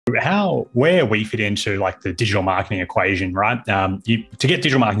where we fit into like the digital marketing equation, right? To get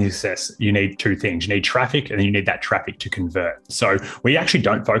digital marketing success, you need two things. You need traffic, and then you need that traffic to convert. So we actually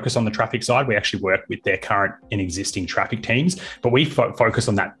don't focus on the traffic side. We actually work with their current and existing traffic teams, but we focus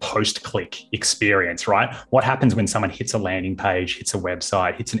on that post-click experience, right? What happens when someone hits a landing page, hits a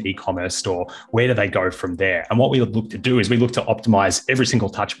website, hits an e-commerce store? Where do they go from there? And what we look to do is we look to optimize every single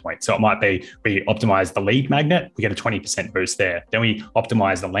touch point. So it might be we optimize the lead magnet, we get a 20% boost there. Then we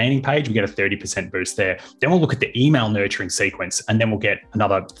optimize the landing page, we get a 30% boost there. Then we'll look at the email nurturing sequence, and then we'll get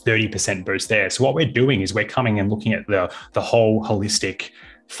another 30% boost there. So what we're doing is we're coming and looking at the whole holistic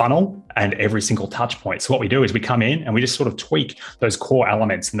funnel and every single touch point. So what we do is we come in and we just sort of tweak those core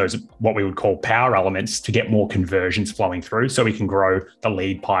elements and those what we would call power elements to get more conversions flowing through, so we can grow the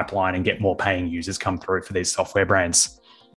lead pipeline and get more paying users come through for these software brands.